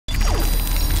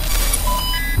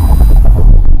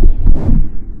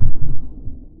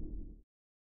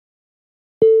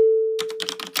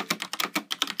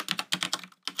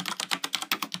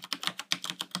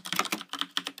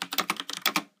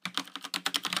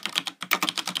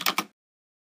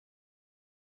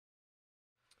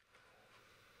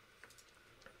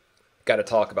got to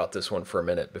talk about this one for a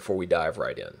minute before we dive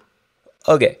right in.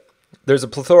 Okay, there's a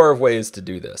plethora of ways to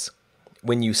do this.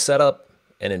 When you set up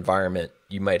an environment,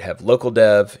 you might have local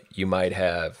dev, you might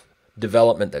have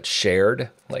development that's shared,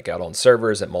 like out on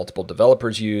servers that multiple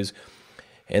developers use,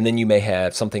 and then you may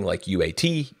have something like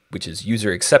UAT, which is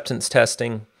user acceptance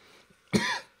testing,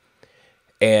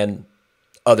 and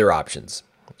other options.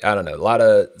 I don't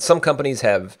know. Some companies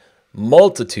have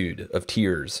multitude of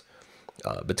tiers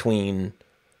between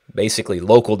basically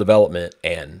local development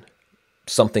and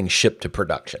something shipped to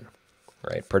production,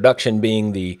 right? Production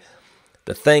being the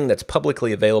thing that's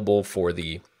publicly available for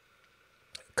the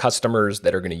customers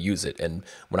that are going to use it. And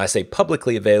when I say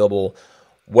publicly available,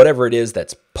 whatever it is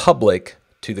that's public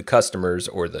to the customers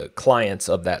or the clients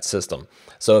of that system.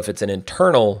 So if it's an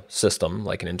internal system,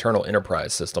 like an internal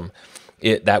enterprise system,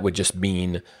 that would just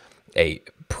mean a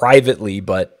privately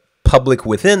but public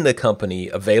within the company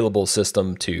available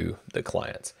system to the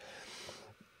clients.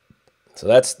 So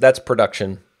that's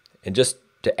production. And just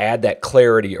to add that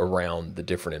clarity around the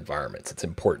different environments, it's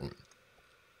important.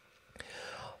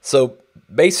 So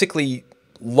basically,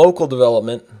 local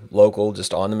development, local,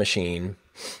 just on the machine,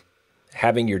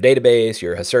 having your database,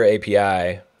 your Hasura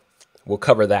API, we'll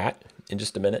cover that in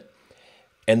just a minute.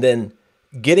 And then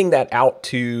getting that out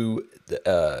to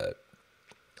a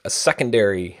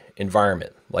secondary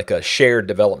environment, like a shared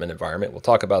development environment. We'll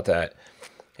talk about that.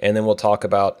 And then we'll talk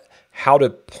about how to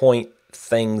point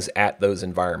things at those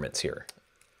environments here.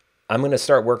 I'm going to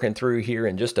start working through here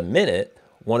in just a minute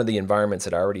one of the environments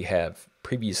that I already have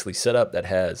previously set up that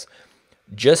has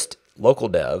just local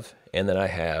dev, and then I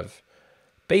have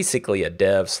basically a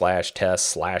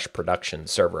dev/test/production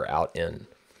server out in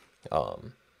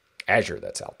Azure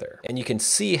that's out there. And you can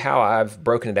see how I've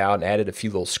broken it out and added a few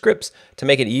little scripts to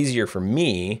make it easier for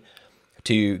me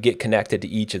to get connected to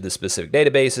each of the specific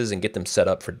databases and get them set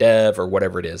up for dev or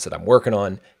whatever it is that I'm working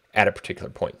on at a particular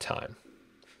point in time.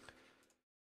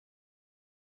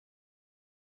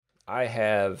 I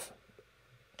have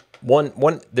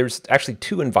there's actually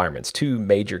two environments, two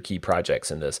major key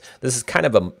projects in this. This is kind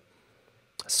of a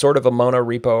sort of a mono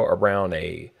repo around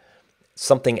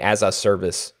something as a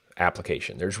service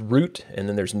application. There's root and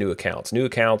then there's new accounts. New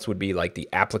accounts would be like the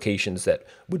applications that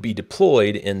would be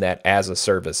deployed in that as a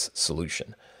service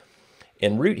solution.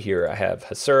 In root here, I have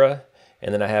Hasura,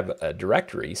 and then I have a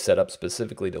directory set up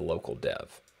specifically to local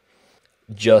dev,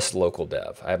 just local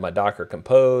dev. I have my Docker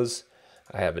Compose,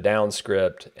 I have a down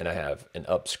script, and I have an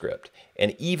up script.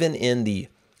 And even in the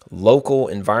local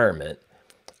environment,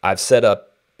 I've set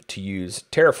up to use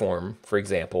Terraform, for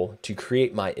example, to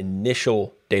create my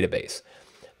initial database.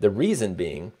 The reason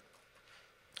being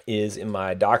is in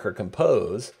my Docker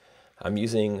Compose, I'm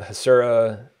using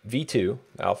Hasura v2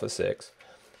 alpha 6,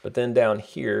 but then down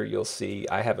here you'll see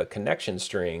I have a connection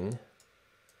string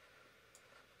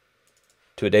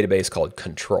to a database called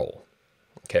control.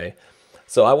 Okay,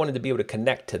 so I wanted to be able to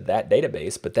connect to that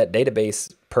database, but that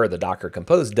database per the Docker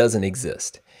Compose doesn't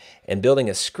exist. And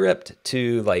building a script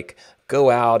to like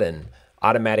go out and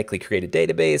automatically create a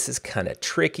database is kind of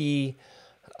tricky.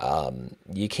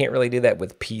 You can't really do that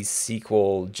with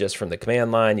pSQL just from the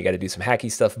command line. You got to do some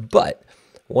hacky stuff. But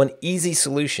one easy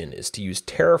solution is to use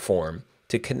Terraform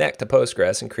to connect to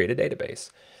Postgres and create a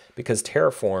database, because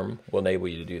Terraform will enable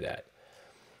you to do that.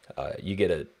 You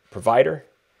get a provider,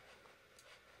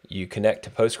 you connect to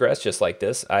Postgres just like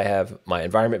this. I have my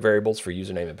environment variables for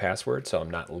username and password, so I'm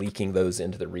not leaking those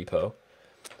into the repo.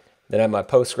 Then I have my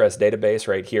Postgres database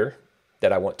right here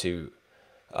that I want to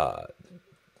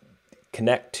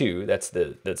connect to. I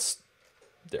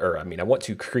want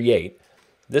to create.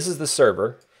 This is the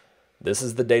server. This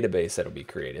is the database that'll be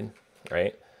created,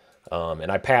 right?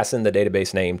 And I pass in the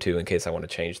database name too in case I want to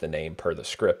change the name per the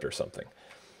script or something.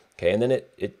 Okay, and then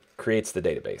it creates the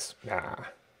database.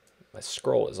 My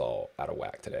scroll is all out of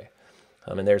whack today.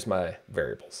 And there's my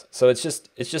variables. So it's just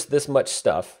this much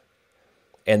stuff,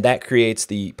 and that creates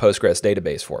the Postgres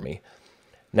database for me.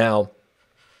 Now,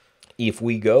 if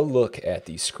we go look at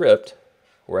the script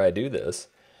where I do this,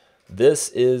 this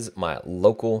is my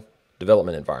local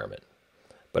development environment.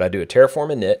 But I do a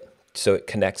Terraform init, so it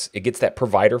connects, it gets that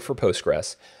provider for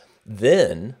Postgres.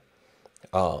 Then,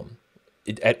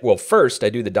 first I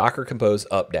do the Docker Compose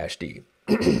up-d.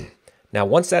 Now,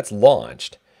 once that's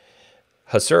launched,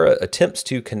 Hasura attempts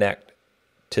to connect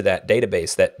to that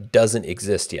database that doesn't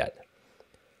exist yet.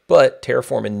 But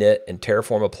Terraform init and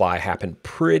Terraform apply happen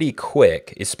pretty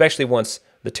quick, especially once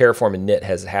the Terraform init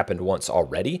has happened once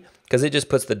already, because it just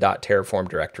puts the .terraform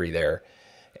directory there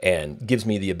and gives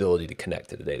me the ability to connect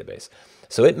to the database.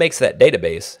 So it makes that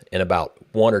database in about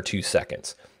 1 or 2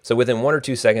 seconds. So within 1 or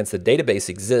 2 seconds, the database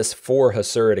exists for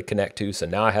Hasura to connect to. So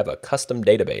now I have a custom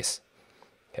database.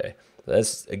 Okay,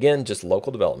 that's again just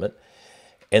local development.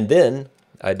 And then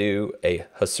I do a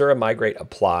Hasura migrate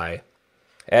apply,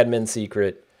 admin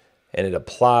secret, and it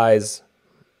applies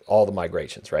all the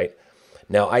migrations, right?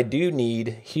 Now I do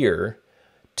need here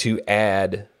to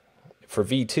add for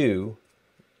V2,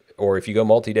 or if you go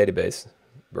multi-database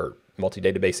or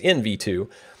multi-database in V2,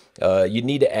 you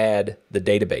need to add the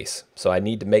database. So I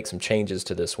need to make some changes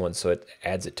to this one so it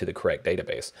adds it to the correct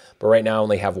database. But right now I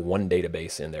only have one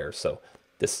database in there, so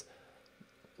this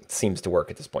seems to work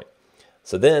at this point.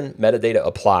 So then metadata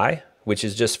apply, which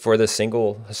is just for the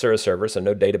single Hasura server, so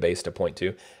no database to point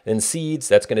to. And seeds,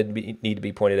 that's going to need to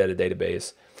be pointed at a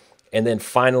database. And then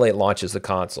finally it launches the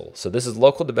console. So this is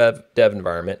local dev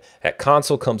environment. That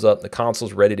console comes up, the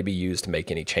console's ready to be used to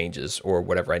make any changes or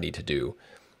whatever I need to do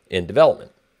in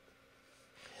development.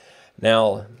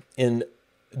 Now, in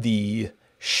the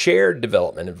shared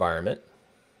development environment,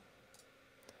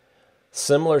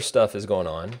 similar stuff is going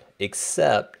on,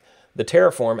 except the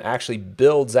Terraform actually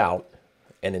builds out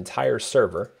an entire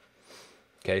server.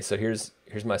 Okay, so here's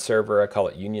my server. I call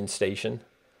it Union Station.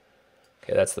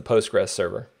 Okay, that's the Postgres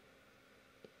server.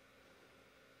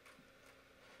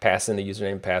 Pass in the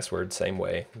username and password same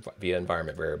way via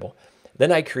environment variable.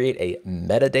 Then I create a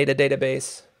metadata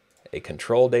database, a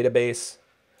control database.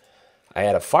 I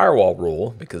add a firewall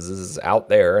rule because this is out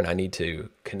there and I need to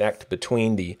connect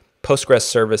between the Postgres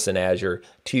service in Azure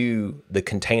to the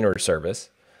container service.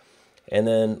 And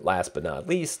then last but not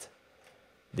least,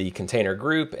 the container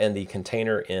group and the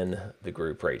container in the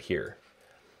group right here.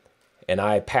 And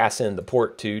I pass in the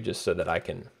port too, just so that I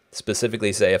can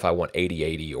specifically say if I want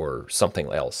 8080 or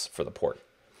something else for the port.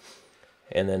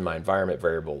 And then my environment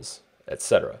variables,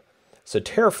 etc. So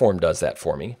Terraform does that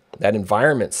for me. That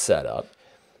environment's set up.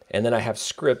 And then I have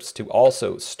scripts to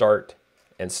also start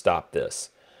and stop this.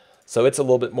 So it's a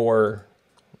little bit more,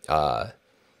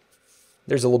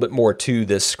 there's a little bit more to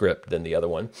this script than the other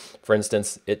one. For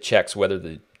instance, it checks whether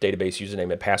the database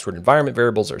username and password environment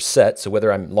variables are set. So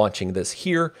whether I'm launching this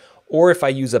here, or if I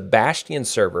use a Bastion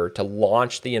server to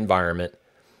launch the environment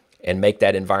and make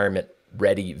that environment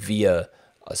ready via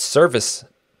a service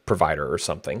provider or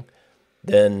something,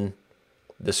 then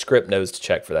the script knows to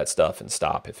check for that stuff and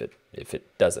stop if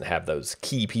it doesn't have those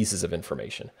key pieces of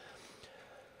information.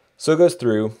 So it goes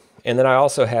through, and then I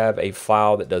also have a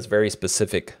file that does very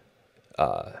specific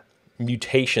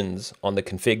mutations on the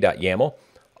config.yaml.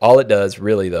 All it does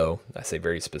really, though, I say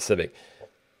very specific,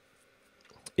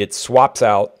 it swaps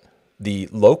out the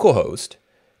local host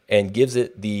and gives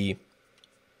it the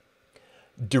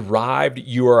derived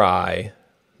URI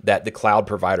that the cloud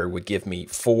provider would give me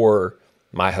for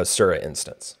my Hasura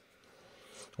instance.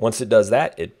 Once it does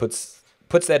that, it puts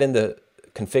that in the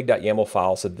config.yaml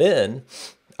file. So then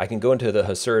I can go into the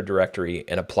Hasura directory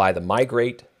and apply the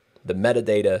migrate, the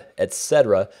metadata,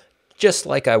 etc., just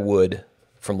like I would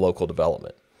from local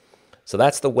development. So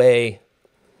that's the way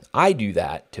I do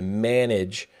that to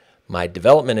manage my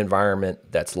development environment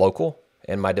that's local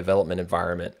and my development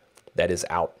environment that is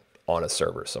out on a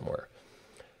server somewhere.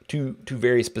 Two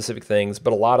very specific things,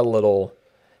 but a lot of little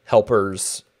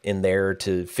helpers in there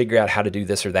to figure out how to do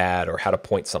this or that, or how to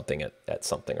point something at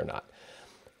something or not.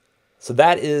 So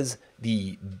that is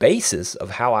the basis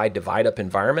of how I divide up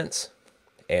environments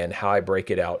and how I break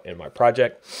it out in my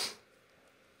project.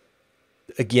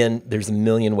 Again, there's a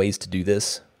million ways to do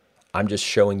this. I'm just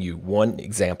showing you one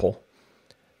example.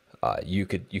 You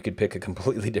could pick a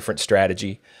completely different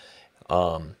strategy.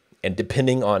 And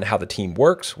depending on how the team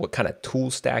works, what kind of tool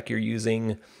stack you're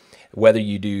using, whether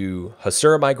you do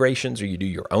Hasura migrations or you do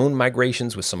your own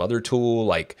migrations with some other tool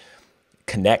like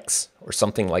Connects or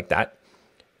something like that,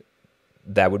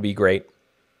 that would be great.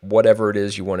 Whatever it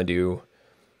is you want to do.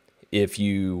 If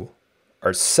you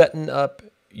are setting up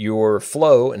your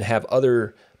flow and have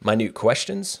other minute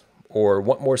questions or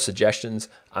want more suggestions,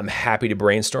 I'm happy to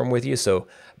brainstorm with you. So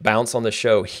bounce on the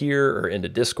show here or into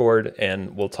Discord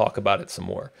and we'll talk about it some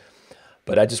more.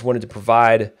 But I just wanted to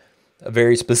provide a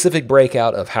very specific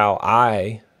breakout of how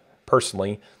I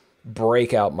personally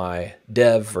break out my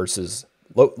dev versus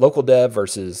local dev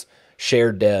versus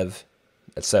shared dev,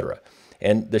 etc.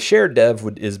 And the shared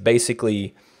dev is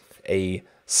basically a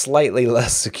slightly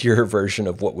less secure version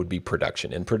of what would be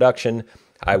production. In production,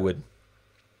 I would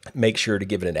make sure to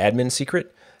give it an admin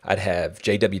secret. I'd have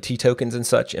JWT tokens and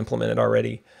such implemented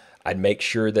already. I'd make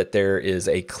sure that there is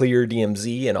a clear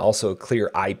DMZ and also a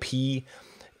clear IP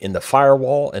in the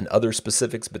firewall and other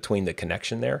specifics between the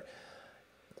connection there,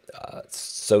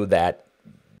 so that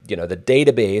the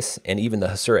database and even the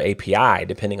Hasura API,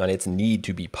 depending on its need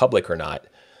to be public or not,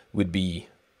 would be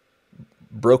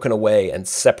broken away and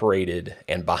separated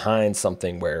and behind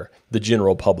something where the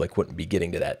general public wouldn't be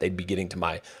getting to that. They'd be getting to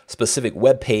my specific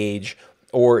web page,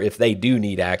 or if they do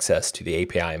need access to the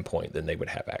API endpoint, then they would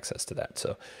have access to that.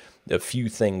 So a few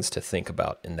things to think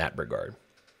about in that regard.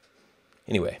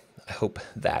 Anyway, I hope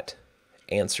that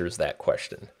answers that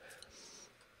question.